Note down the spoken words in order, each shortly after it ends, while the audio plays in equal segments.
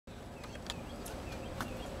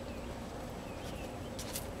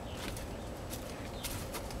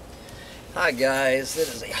Hi guys, it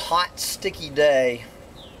is a hot, sticky day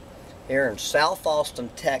here in South Austin,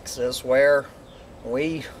 Texas, where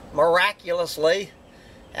we miraculously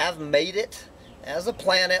have made it as a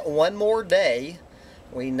planet one more day.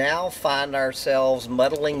 We now find ourselves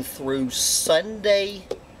muddling through Sunday,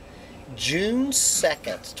 June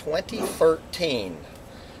 2nd, 2013,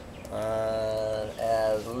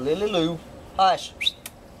 as Lily Lou, hush,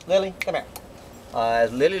 Lily, come here,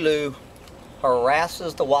 as Lily Lou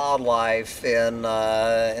harasses the wildlife in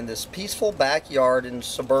this peaceful backyard in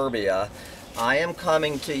suburbia. I am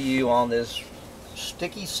coming to you on this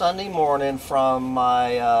sticky Sunday morning from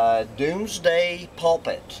my Doomsday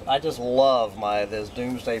pulpit. I just love this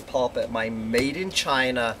Doomsday pulpit, my made in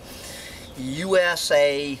China,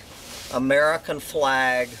 USA, American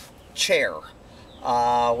flag chair.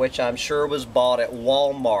 Which I'm sure was bought at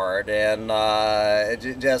Walmart,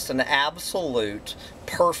 and just an absolute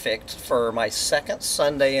perfect for my second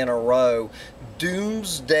Sunday in a row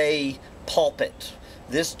Doomsday pulpit.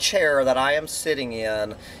 This chair that I am sitting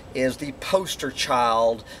in is the poster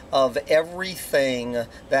child of everything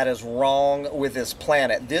that is wrong with this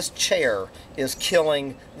planet. This chair is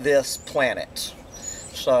killing this planet.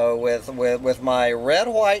 So with my red,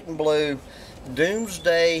 white, and blue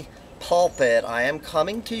Doomsday pulpit, I am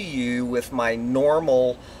coming to you with my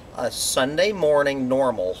normal Sunday morning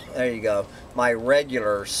there you go, my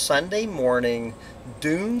regular Sunday morning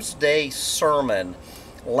Doomsday sermon.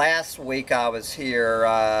 Last week I was here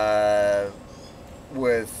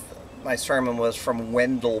my sermon was from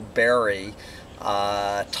Wendell Berry,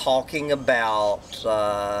 talking about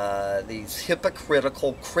these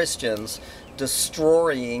hypocritical Christians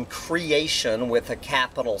destroying creation with a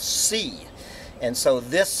capital C. And so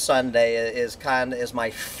this Sunday is my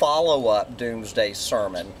follow-up Doomsday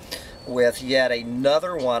sermon with yet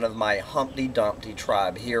another one of my Humpty Dumpty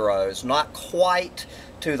tribe heroes. Not quite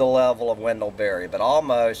to the level of Wendell Berry, but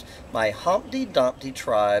almost. My Humpty Dumpty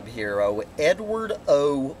tribe hero, Edward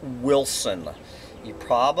O. Wilson. You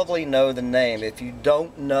probably know the name. If you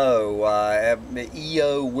don't know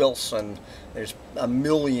E.O. Wilson, there's a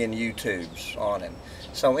million YouTubes on him.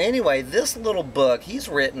 So anyway, this little book, he's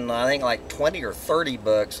written, I think, like 20 or 30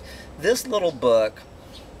 books. This little book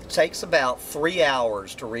takes about 3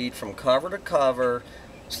 hours to read from cover to cover,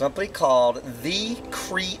 simply called The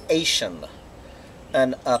Creation,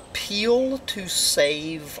 an appeal to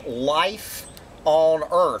save life on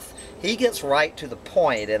Earth. He gets right to the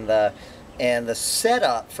point, and the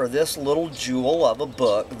setup for this little jewel of a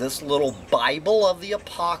book, this little Bible of the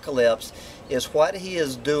Apocalypse, is what he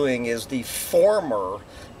is doing is the former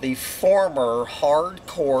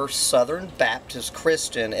hardcore Southern Baptist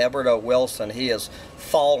Christian Edward O. Wilson. He has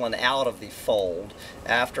fallen out of the fold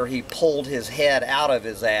after he pulled his head out of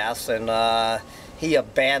his ass, and he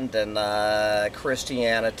abandoned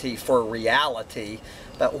Christianity for reality.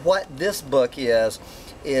 But what this book is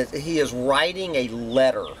he is writing a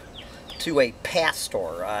letter to a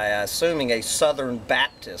pastor, assuming a Southern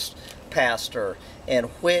Baptist pastor, in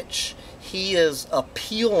which he is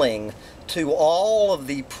appealing to all of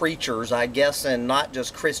the preachers, I guess, in not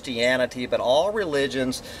just Christianity, but all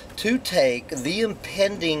religions, to take the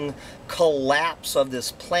impending collapse of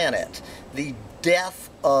this planet, the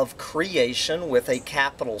death of creation with a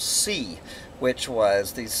capital C, which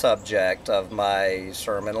was the subject of my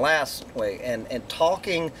sermon last week, and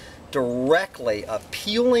talking directly,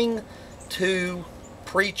 appealing to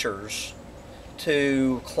preachers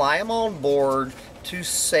to climb on board to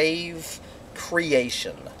save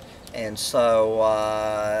creation. And so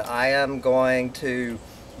I am going to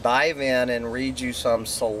dive in and read you some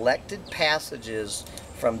selected passages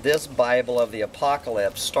from this Bible of the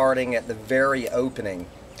Apocalypse, starting at the very opening.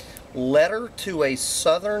 Letter to a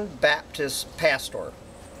Southern Baptist pastor.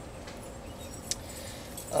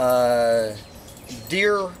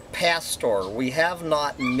 Dear Pastor, we have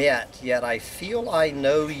not met, yet I feel I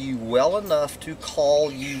know you well enough to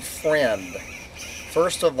call you friend.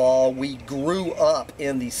 First of all, we grew up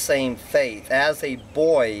in the same faith. As a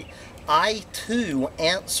boy, I too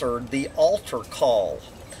answered the altar call.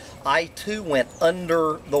 I too went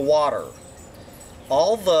under the water.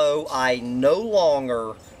 Although I no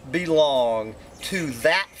longer belong to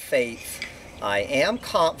that faith, I am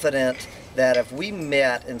confident that if we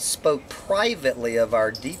met and spoke privately of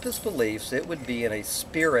our deepest beliefs, it would be in a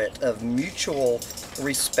spirit of mutual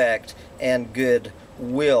respect and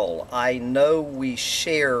goodwill. I know we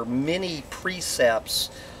share many precepts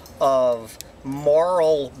of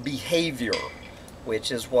moral behavior, which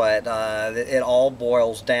is what it all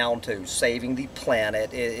boils down to. Saving the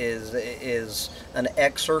planet is an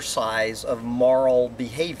exercise of moral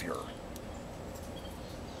behavior.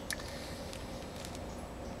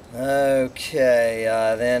 Okay,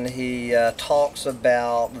 then he talks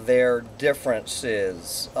about their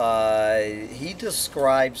differences. He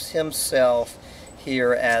describes himself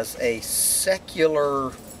here as a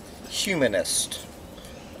secular humanist.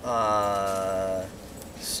 So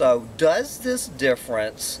does this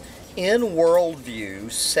difference in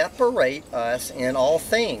worldview separate us in all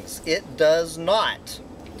things? It does not.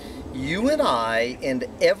 You and I and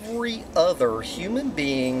every other human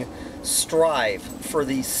being strive for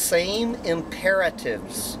the same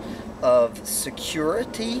imperatives of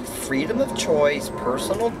security, freedom of choice,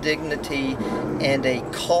 personal dignity, and a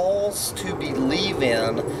cause to believe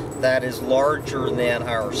in that is larger than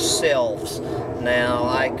ourselves. Now,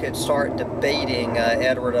 I could start debating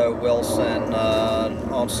Edward O. Wilson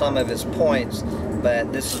on some of his points,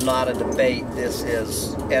 but this is not a debate. This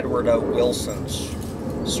is Edward O. Wilson's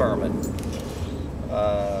sermon.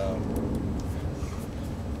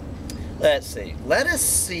 Let's see. Let us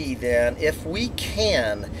see then if we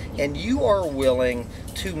can, and you are willing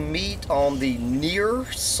to meet on the near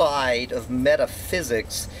side of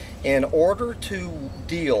metaphysics in order to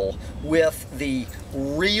deal with the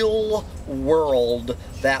real world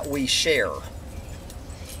that we share.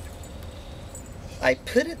 I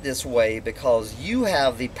put it this way because you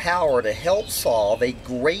have the power to help solve a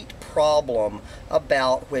great problem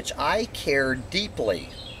about which I care deeply.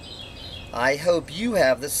 I hope you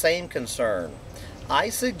have the same concern. I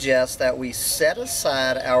suggest that we set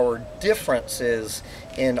aside our differences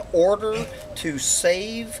in order to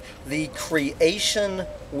save the creation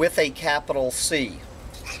with a capital C.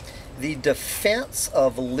 The defense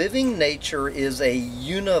of living nature is a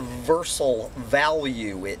universal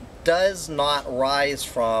value. It does not rise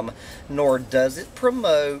from, nor does it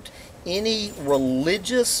promote, any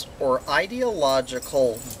religious or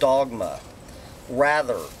ideological dogma.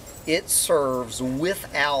 Rather, it serves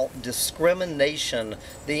without discrimination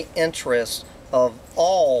the interests of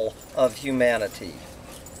all of humanity.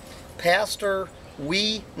 Pastor,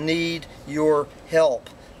 we need your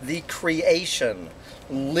help. The creation,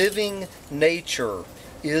 living nature,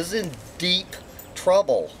 is in deep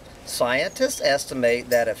trouble. Scientists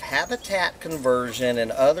estimate that if habitat conversion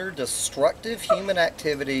and other destructive human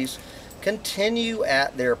activities continue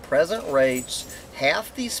at their present rates,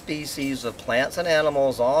 half the species of plants and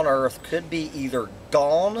animals on Earth could be either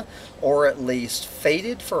gone or at least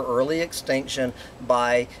fated for early extinction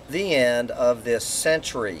by the end of this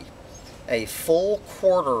century. A full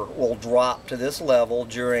quarter will drop to this level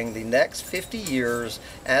during the next 50 years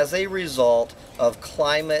as a result of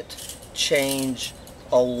climate change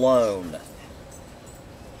alone.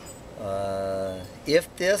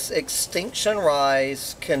 If this extinction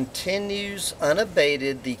rise continues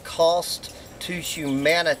unabated, the cost to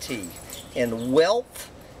humanity in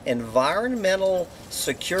wealth, environmental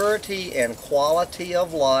security, and quality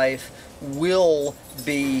of life will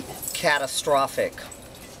be catastrophic.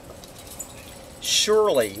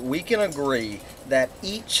 Surely we can agree that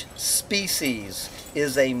each species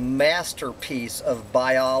is a masterpiece of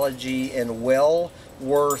biology and well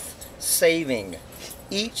worth saving.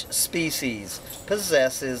 Each species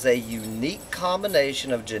possesses a unique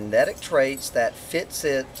combination of genetic traits that fits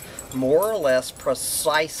it more or less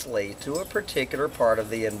precisely to a particular part of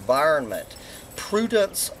the environment.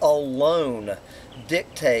 Prudence alone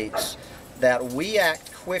dictates that we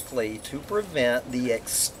act quickly to prevent the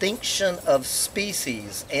extinction of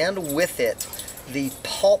species and with it the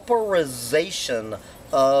pauperization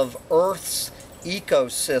of Earth's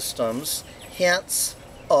ecosystems, hence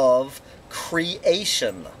of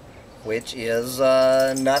creation, which is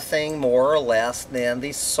nothing more or less than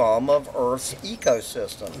the sum of Earth's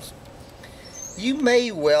ecosystems. You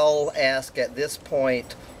may well ask at this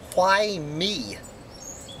point, why me?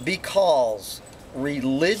 Because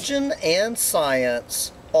religion and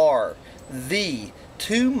science are the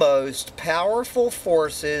two most powerful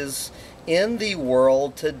forces in the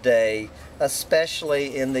world today,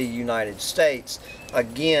 especially in the United States.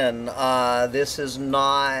 Again, this is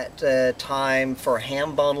not time for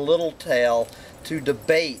Hambone Littletail to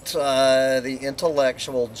debate the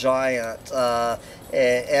intellectual giant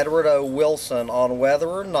Edward O. Wilson on whether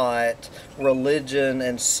or not religion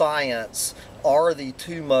and science are the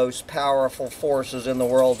two most powerful forces in the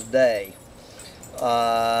world today.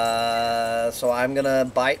 So I'm going to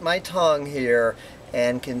bite my tongue here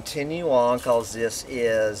and continue on because this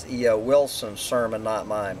is E.O. Wilson's sermon, not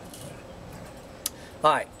mine.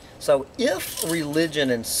 Alright, so if religion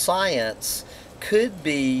and science could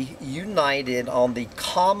be united on the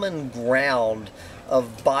common ground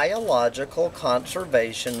of biological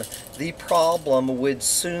conservation, the problem would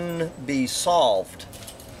soon be solved.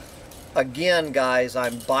 Again, guys,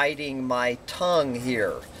 I'm biting my tongue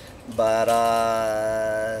here. But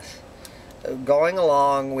going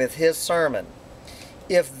along with his sermon,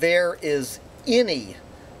 if there is any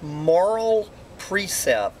moral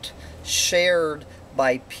precept shared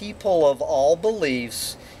by people of all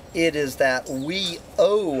beliefs, it is that we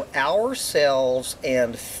owe ourselves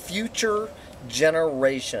and future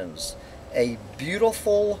generations a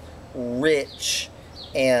beautiful, rich,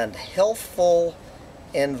 and healthful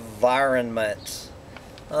environment.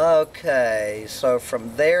 Okay, so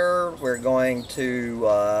from there we're going to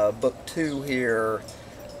book 2 here,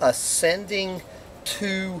 Ascending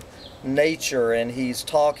to Nature, and he's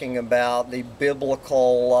talking about the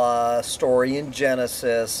biblical story in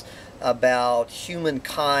Genesis about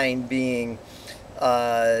humankind being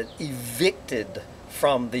evicted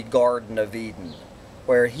from the Garden of Eden,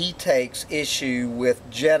 where he takes issue with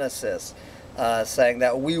Genesis, saying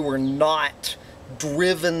that we were not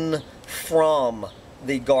driven from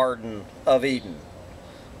the Garden of Eden.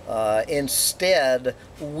 Instead,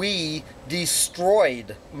 we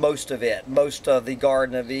destroyed most of the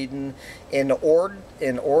Garden of Eden, in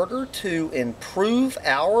order to improve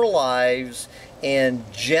our lives and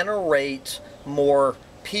generate more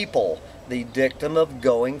people. The dictum of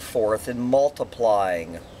going forth and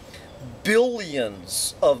multiplying.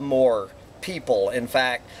 Billions of more people, in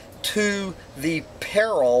fact, to the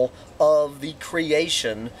peril of the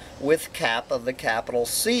creation with the capital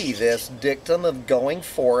C. This dictum of going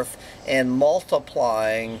forth and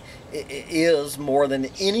multiplying is more than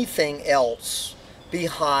anything else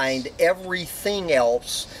behind everything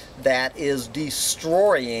else that is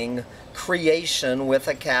destroying creation with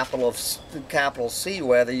a capital C,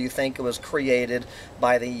 whether you think it was created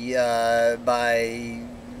by the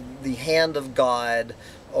hand of God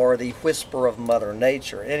or the whisper of Mother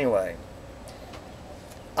Nature. Anyway,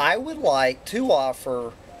 I would like to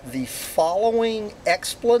offer the following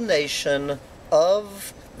explanation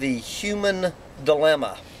of the human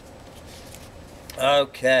dilemma.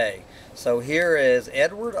 Okay, so here is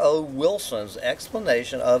Edward O. Wilson's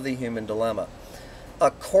explanation of the human dilemma.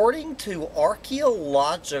 According to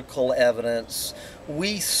archaeological evidence,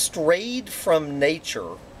 we strayed from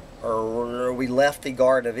nature, or we left the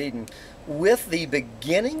Garden of Eden, with the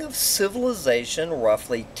beginning of civilization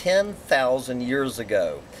roughly 10,000 years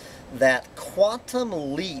ago. That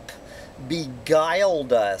quantum leap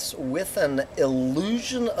beguiled us with an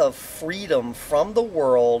illusion of freedom from the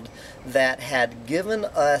world that had given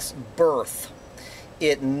us birth.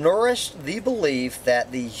 It nourished the belief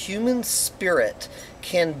that the human spirit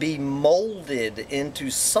can be molded into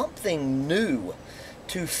something new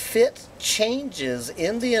to fit changes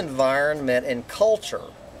in the environment and culture.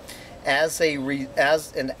 As a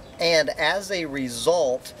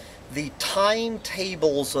result, the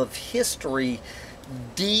timetables of history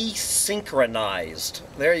desynchronized.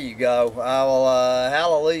 There you go.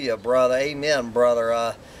 Hallelujah, brother. Amen,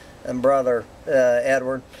 brother. And brother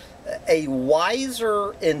Edward. A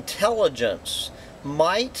wiser intelligence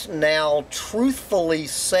might now truthfully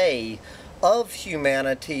say of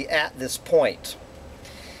humanity at this point.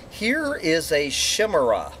 Here is a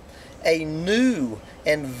chimera, a new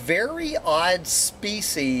and very odd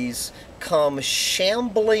species come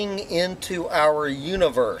shambling into our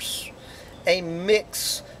universe. A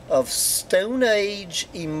mix of Stone Age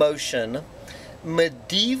emotion,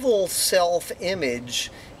 medieval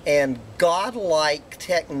self-image, and godlike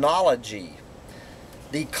technology.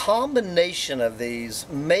 The combination of these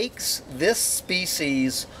makes this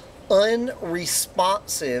species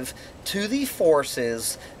unresponsive to the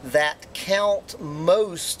forces that count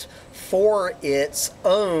most for its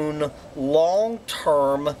own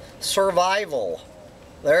long-term survival.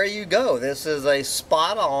 There you go. This is a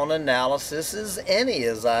spot-on analysis as any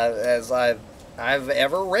as I've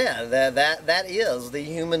ever read. That is the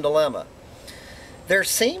human dilemma. There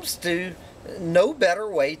seems to no better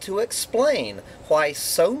way to explain why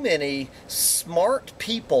so many smart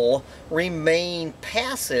people remain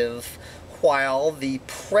passive while the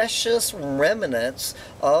precious remnants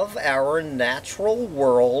of our natural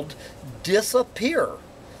world disappear.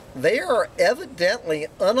 They are evidently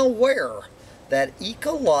unaware that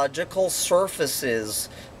ecological surfaces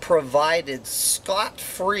provided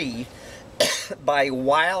scot-free by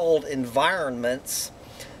wild environments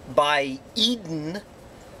by Eden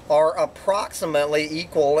are approximately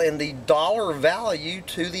equal in the dollar value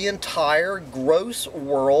to the entire gross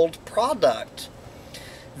world product.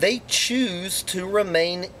 They choose to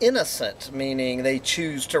remain innocent, meaning they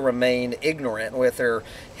choose to remain ignorant with their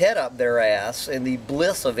head up their ass in the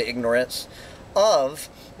bliss of ignorance of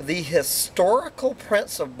the historical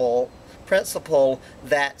principle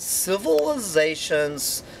that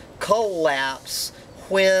civilizations collapse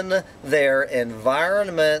when their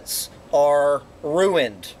environments are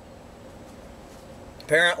ruined.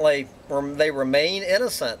 Apparently, they remain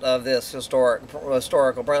innocent of this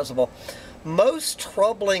historical principle. Most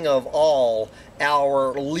troubling of all,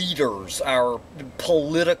 our leaders, our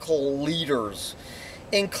political leaders,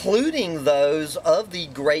 including those of the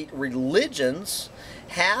great religions,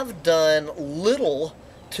 have done little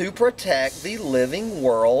to protect the living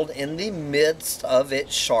world in the midst of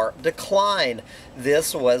its sharp decline.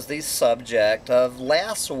 This was the subject of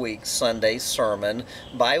last week's Sunday sermon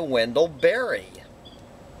by Wendell Berry.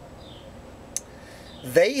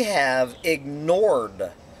 They have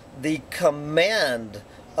ignored the command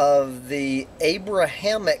of the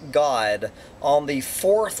Abrahamic God on the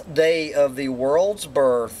fourth day of the world's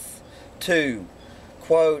birth to,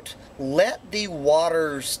 quote, let the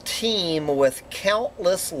waters teem with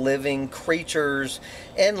countless living creatures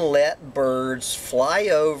and let birds fly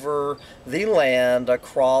over the land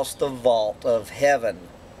across the vault of heaven.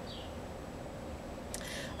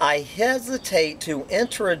 I hesitate to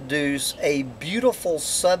introduce a beautiful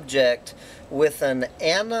subject with an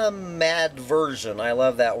animadversion. I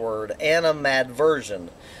love that word, animadversion.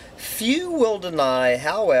 Few will deny,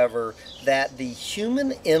 however, that the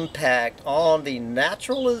human impact on the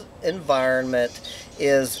natural environment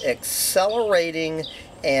is accelerating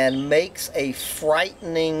and makes a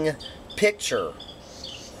frightening picture.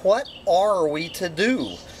 What are we to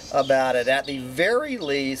do about it? At the very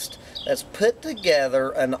least, let's put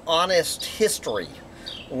together an honest history,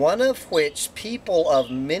 one of which people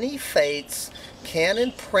of many faiths can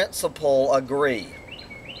in principle agree.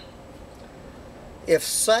 If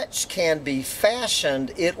such can be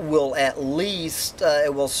fashioned, it will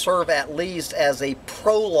serve at least as a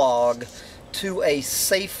prologue to a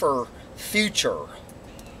safer future.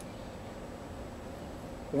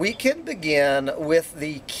 We can begin with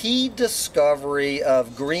the key discovery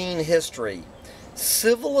of green history.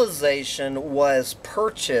 Civilization was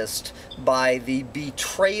purchased by the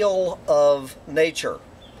betrayal of nature.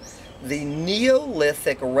 The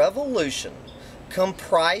Neolithic Revolution,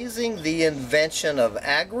 comprising the invention of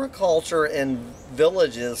agriculture in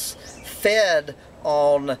villages fed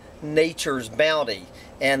on nature's bounty,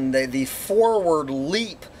 and the forward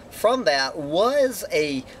leap from that was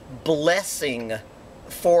a blessing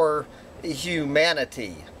for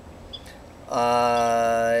humanity.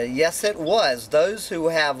 Yes, it was. Those who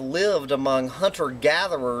have lived among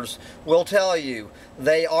hunter-gatherers will tell you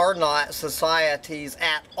they are not societies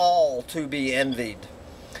at all to be envied.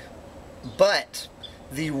 But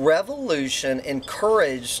the revolution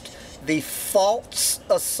encouraged the false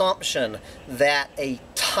assumption that a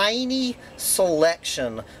tiny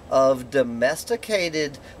selection of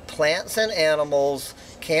domesticated plants and animals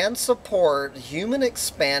can support human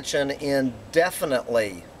expansion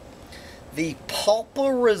indefinitely. The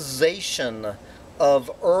pauperization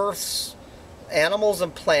of Earth's animals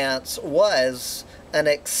and plants was an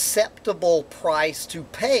acceptable price to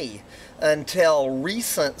pay until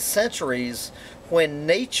recent centuries, when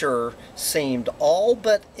nature seemed all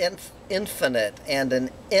but infinite and an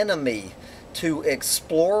enemy to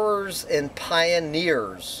explorers and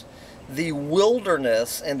pioneers. The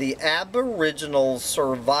wilderness and the aboriginals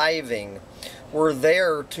surviving were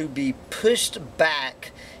there to be pushed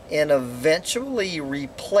back and eventually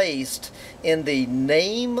replaced in the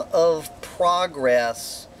name of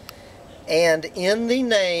progress and in the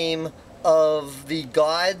name of the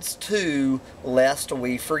gods too, lest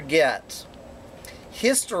we forget.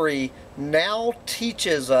 History now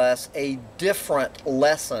teaches us a different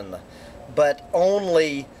lesson, but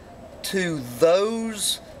only to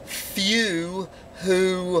those few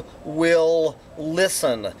who will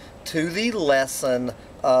listen to the lesson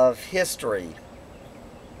of history.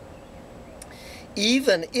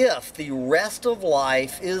 Even if the rest of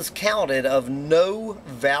life is counted of no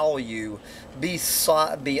value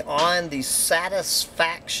beyond the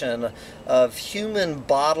satisfaction of human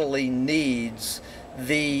bodily needs,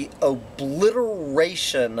 the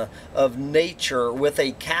obliteration of nature with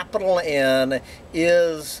a capital N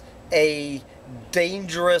is a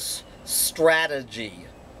dangerous strategy.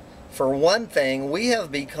 For one thing, we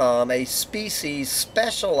have become a species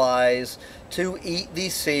specialized to eat the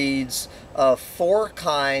seeds of 4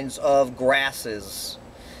 kinds of grasses.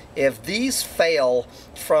 If these fail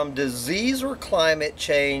from disease or climate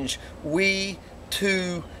change, we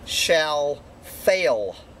too shall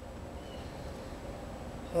fail.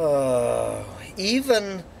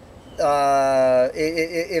 Even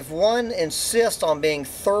if one insists on being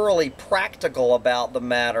thoroughly practical about the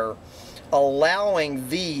matter, allowing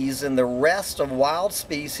these and the rest of wild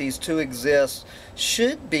species to exist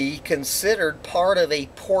should be considered part of a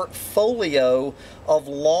portfolio of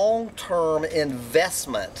long-term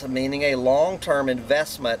investment, meaning a long-term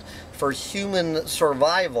investment for human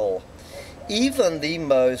survival. Even the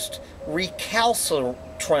most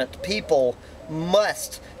recalcitrant people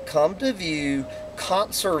must come to view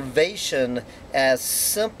conservation as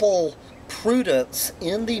simple prudence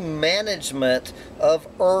in the management of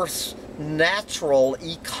Earth's natural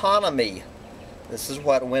economy. This is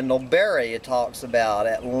what Wendell Berry talks about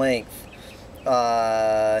at length.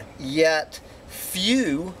 Yet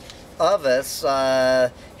few of us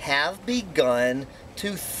have begun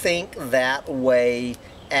to think that way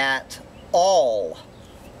at all.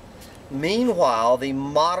 Meanwhile, the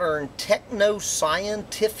modern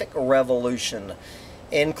techno-scientific revolution,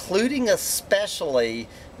 including especially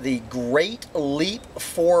the great leap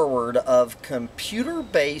forward of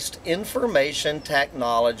computer-based information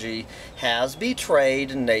technology, has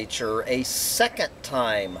betrayed nature a second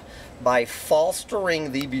time by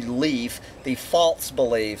fostering the false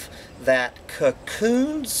belief, that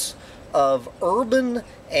cocoons of urban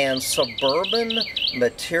and suburban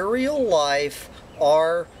material life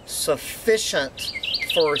are sufficient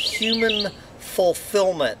for human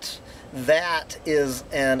fulfillment. That is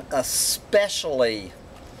an especially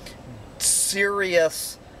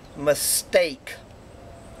serious mistake.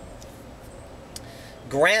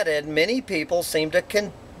 Granted, many people seem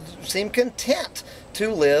content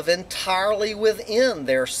to live entirely within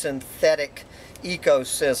their synthetic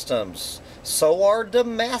ecosystems. So are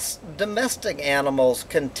domestic animals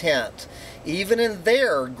content, even in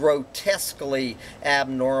their grotesquely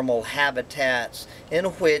abnormal habitats in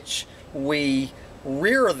which we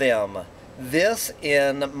rear them. This,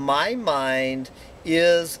 in my mind,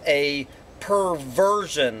 is a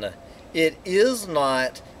perversion. It is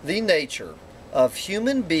not the nature of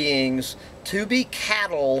human beings to be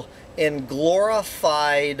cattle in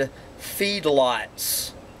glorified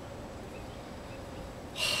feedlots.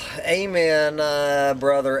 Amen,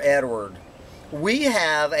 Brother Edward. We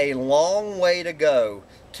have a long way to go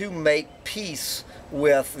to make peace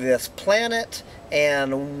with this planet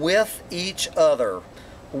and with each other.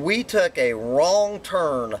 We took a wrong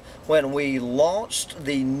turn when we launched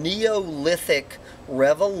the Neolithic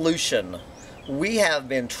Revolution. We have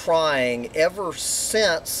been trying ever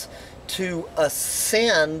since to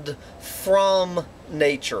ascend from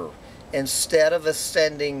nature instead of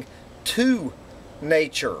ascending to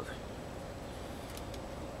nature.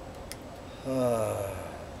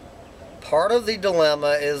 Part of the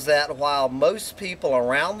dilemma is that while most people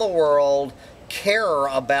around the world care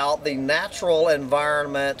about the natural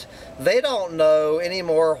environment, they don't know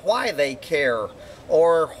anymore why they care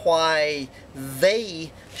or why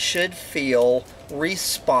they should feel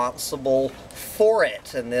responsible for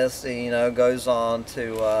it. And this, goes on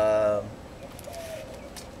to,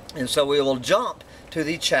 and so we will jump to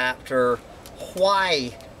the chapter,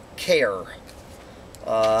 Why Care?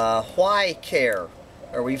 Why care?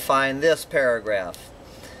 Where we find this paragraph.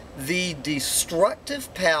 The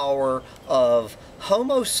destructive power of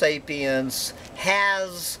Homo sapiens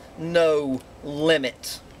has no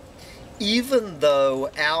limit, even though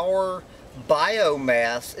our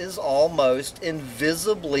biomass is almost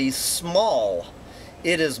invisibly small.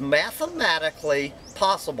 It is mathematically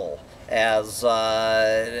possible, as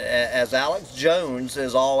Alex Jones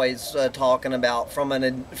is always talking about, from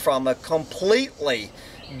a completely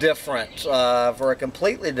different, for a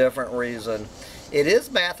completely different reason. It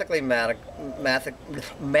is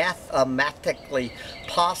mathematically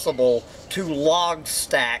possible to log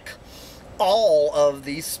stack all of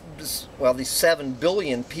these 7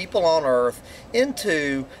 billion people on Earth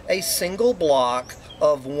into a single block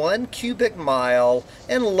of 1 cubic mile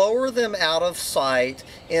and lower them out of sight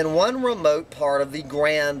in one remote part of the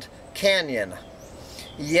Grand Canyon.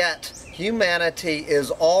 Yet humanity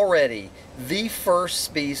is already the first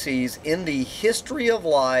species in the history of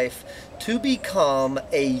life to become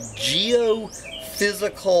a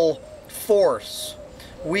geophysical force.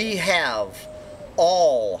 We have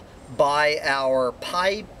all, by our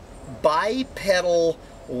bipedal,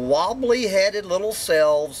 wobbly-headed little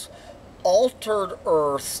selves, altered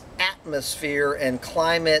Earth's atmosphere and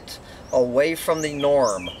climate away from the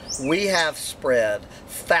norm. We have spread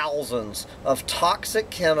thousands of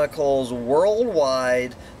toxic chemicals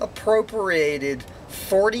worldwide, appropriated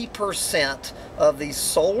 40% of the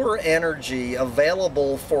solar energy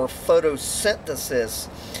available for photosynthesis,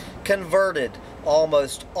 converted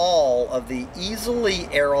almost all of the easily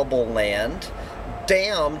arable land,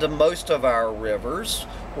 dammed most of our rivers,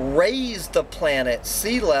 raised the planet's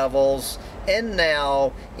sea levels, and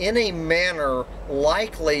now in a manner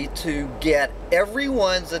likely to get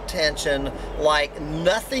everyone's attention like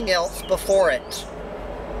nothing else before it.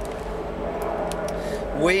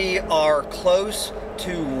 We are close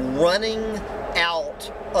to running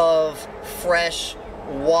out of fresh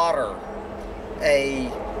water.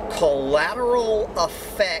 A collateral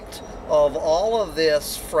effect of all of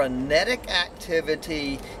this frenetic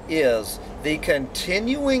activity is the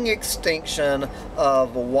continuing extinction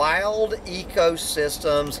of wild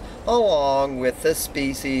ecosystems along with the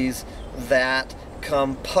species that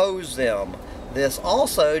compose them. This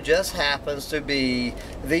also just happens to be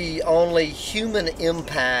the only human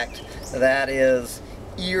impact that is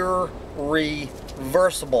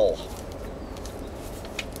irreversible.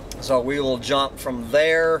 So we will jump from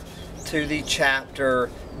there to the chapter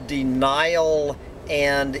Denial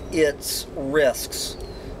and its Risks.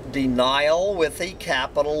 Denial with a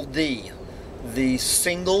capital D. The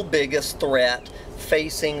single biggest threat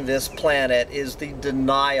facing this planet is the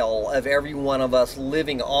denial of every one of us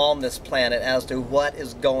living on this planet as to what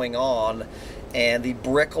is going on, and the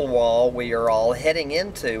brick wall we are all heading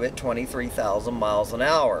into at 23,000 miles an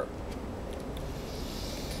hour.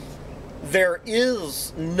 There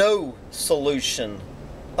is no solution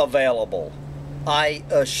available, I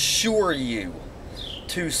assure you,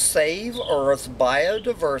 to save Earth's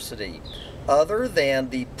biodiversity other than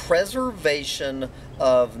the preservation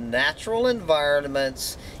of natural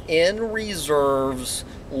environments in reserves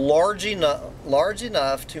large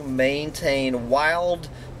enough to maintain wild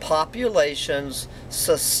populations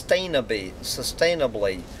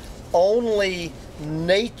sustainably. Only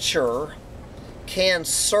nature can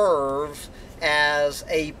serve as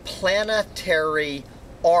a planetary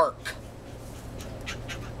arc.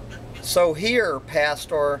 So here,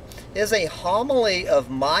 Pastor, is a homily of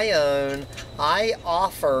my own I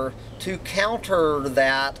offer to counter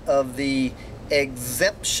that of the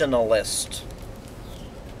exemptionalist.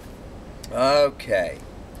 Okay.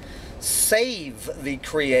 Save the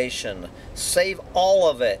creation. Save all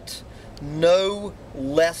of it. No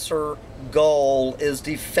lesser goal is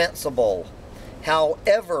defensible.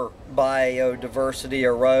 However biodiversity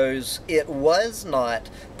arose, it was not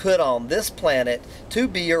put on this planet to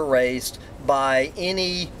be erased by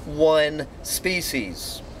any one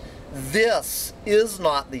species. This is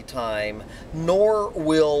not the time, nor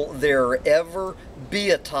will there ever be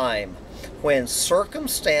a time when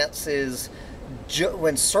circumstance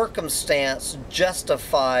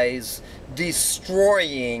justifies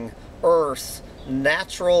destroying Earth's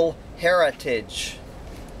natural heritage.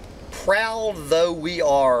 Proud though we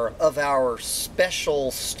are of our special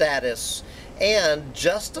status, and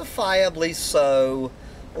justifiably so,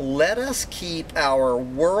 let us keep our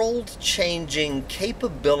world-changing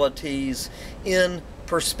capabilities in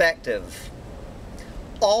perspective.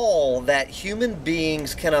 All that human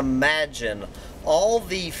beings can imagine, all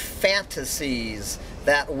the fantasies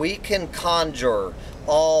that we can conjure,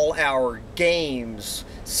 all our games,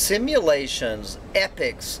 simulations,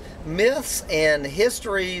 epics, myths, and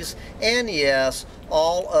histories, and yes,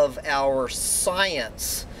 all of our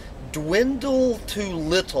science dwindle to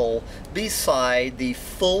little beside the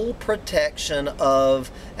full protection of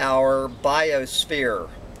our biosphere.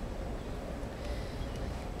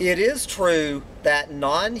 It is true that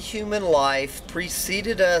non-human life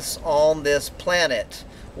preceded us on this planet,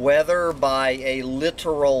 whether by a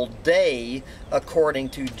literal day according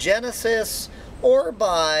to Genesis, or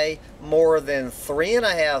by more than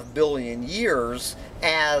 3.5 billion years,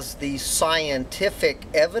 as the scientific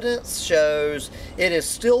evidence shows. It is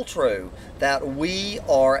still true that we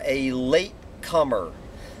are a latecomer.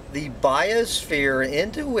 The biosphere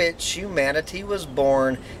into which humanity was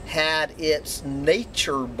born had its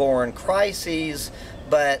nature-born crises,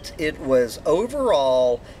 but it was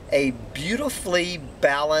overall a beautifully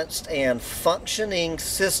balanced and functioning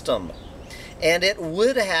system. And it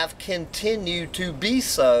would have continued to be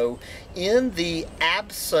so in the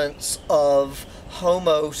absence of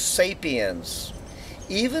Homo sapiens.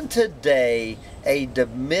 Even today, a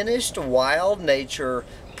diminished wild nature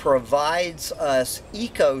provides us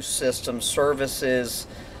ecosystem services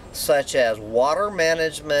such as water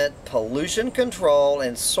management, pollution control,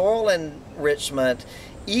 and soil enrichment,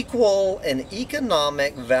 equal in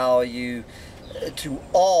economic value to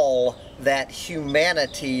all that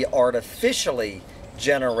humanity artificially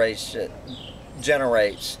generates.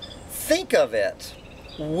 Think of it,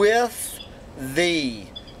 with the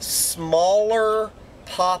smaller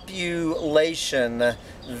population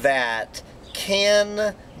that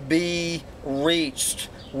can be reached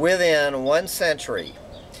within 1 century,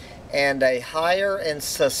 and a higher and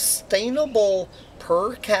sustainable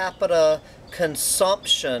per capita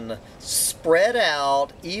consumption spread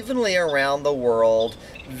out evenly around the world,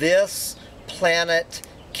 this planet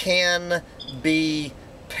can be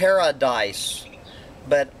paradise,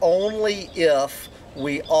 but only if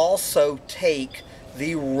we also take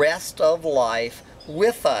the rest of life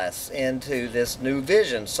with us into this new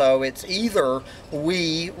vision. So it's either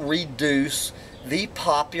we reduce the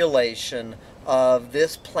population of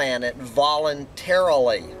this planet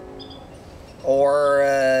voluntarily,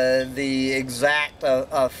 or the exact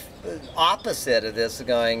opposite of this is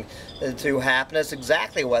going to happen. That's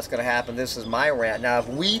exactly what's going to happen. This is my rant. Now, if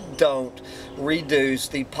we don't reduce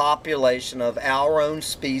the population of our own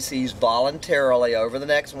species voluntarily over the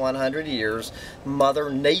next 100 years,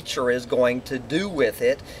 Mother Nature is going to do with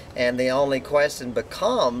it. And the only question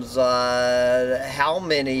becomes how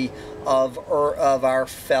many of our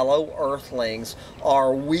fellow Earthlings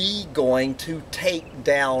are we going to take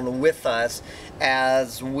down with us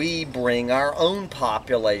as we bring our own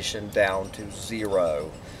population down to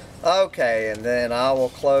zero. Okay, and then I will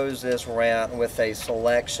close this rant with a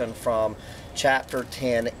selection from Chapter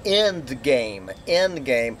 10, Endgame.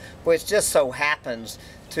 Endgame, which just so happens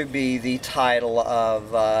to be the title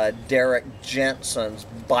of Derek Jensen's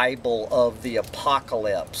Bible of the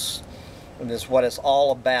Apocalypse. And this is what it's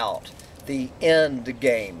all about, the end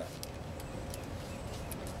game.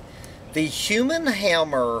 The human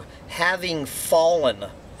hammer having fallen,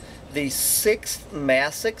 the sixth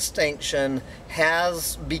mass extinction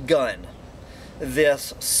has begun.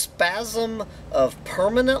 This spasm of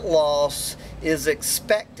permanent loss is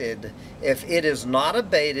expected, if it is not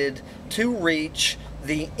abated, to reach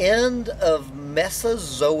the end of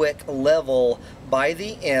Mesozoic level by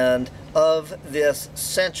the end of this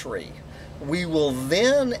century. We will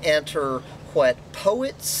then enter what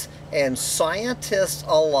poets and scientists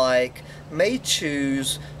alike may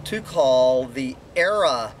choose to call the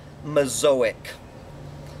era Mesozoic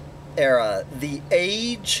era, the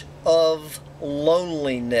age of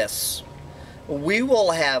loneliness. We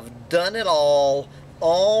will have done it all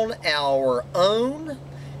on our own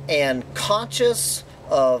and conscious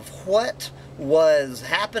of what was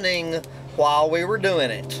happening while we were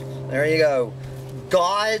doing it. There you go.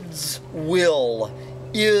 God's will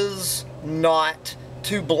is not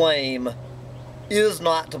to blame. Is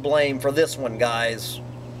not to blame for this one, guys.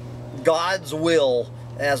 God's will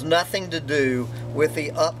has nothing to do with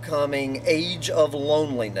the upcoming age of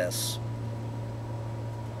loneliness.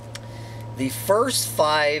 The first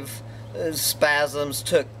 5 spasms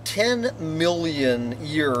took 10 million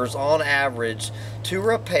years on average to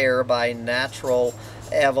repair by natural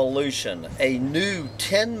evolution. A new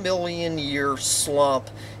 10 million year slump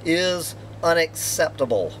is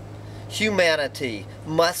unacceptable. Humanity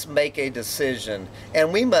must make a decision,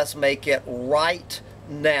 and we must make it right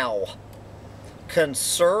now.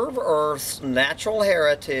 Conserve Earth's natural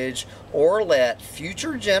heritage, or let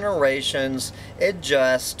future generations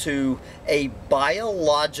adjust to a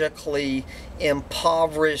biologically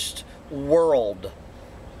impoverished world.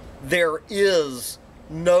 There is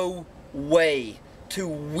no way to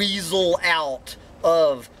weasel out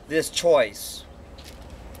of this choice.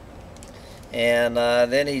 And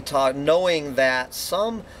then he talked, knowing that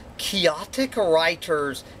some chaotic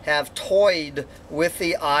writers have toyed with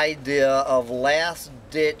the idea of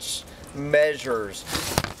last-ditch measures.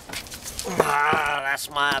 That's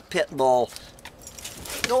my pit bull.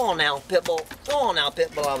 Go on now, pit bull. Go on now,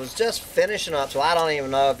 pit bull. I was just finishing up, so I don't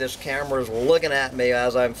even know if this camera is looking at me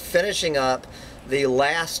as I'm finishing up the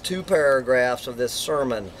last 2 paragraphs of this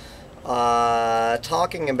sermon,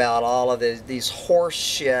 talking about all of these horse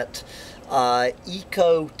shit,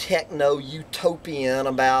 eco-techno-utopian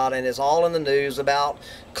about, and it's all in the news, about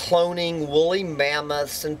cloning woolly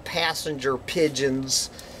mammoths and passenger pigeons.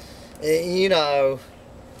 You know,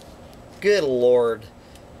 good Lord.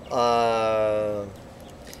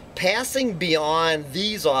 Passing beyond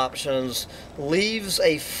these options leaves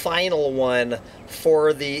a final one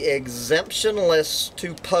for the exemptionists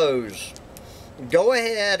to pose. Go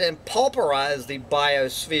ahead and pulverize the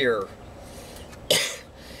biosphere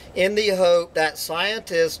in the hope that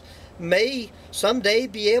scientists may someday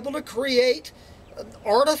be able to create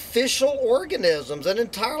artificial organisms, an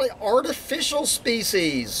entirely artificial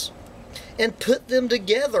species, and put them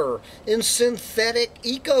together in synthetic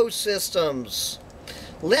ecosystems.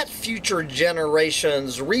 Let future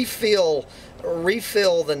generations refill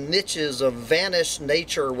the niches of vanished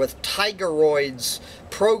nature with tigeroids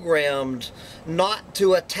programmed not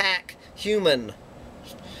to attack human.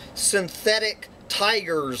 Synthetic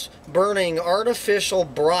tigers burning artificial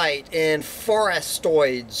bright in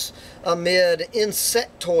forestoids amid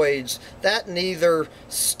insectoids that neither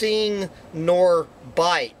sting nor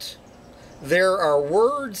bite. There are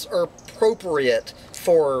words appropriate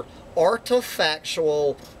for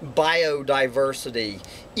artifactual biodiversity,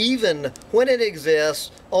 even when it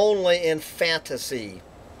exists only in fantasy.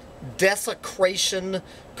 Desecration,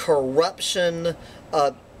 corruption,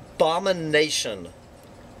 abomination.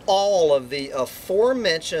 All of the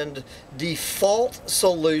aforementioned default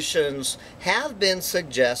solutions have been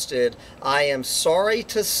suggested, I am sorry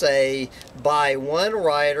to say, by one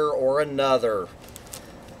writer or another.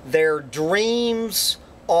 Their dreams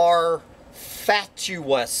are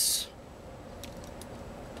fatuous.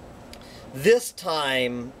 This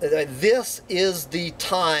is the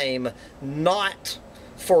time not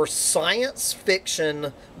for science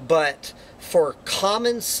fiction, but for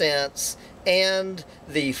common sense and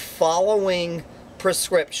the following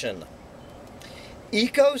prescription.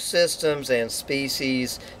 Ecosystems and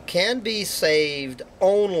species can be saved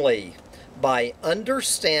only by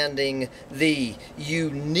understanding the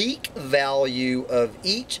unique value of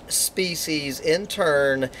each species in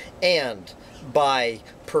turn, and by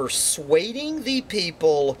persuading the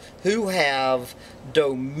people who have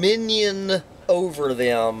dominion over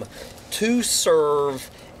them to serve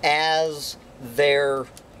as their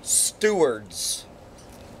stewards.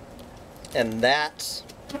 And that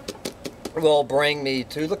will bring me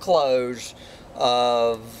to the close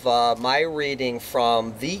of my reading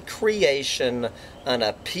from The Creation, An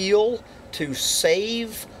Appeal to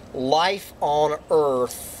Save Life on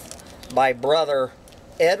Earth by Brother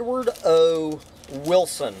Edward O.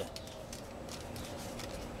 Wilson,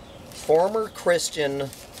 former Christian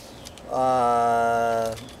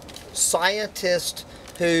scientist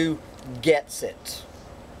who gets it.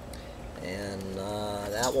 And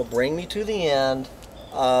that will bring me to the end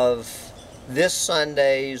of this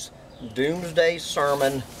Sunday's Doomsday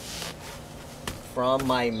sermon from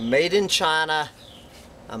my Made in China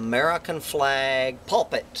American flag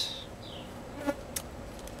pulpit.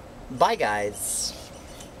 Bye, guys.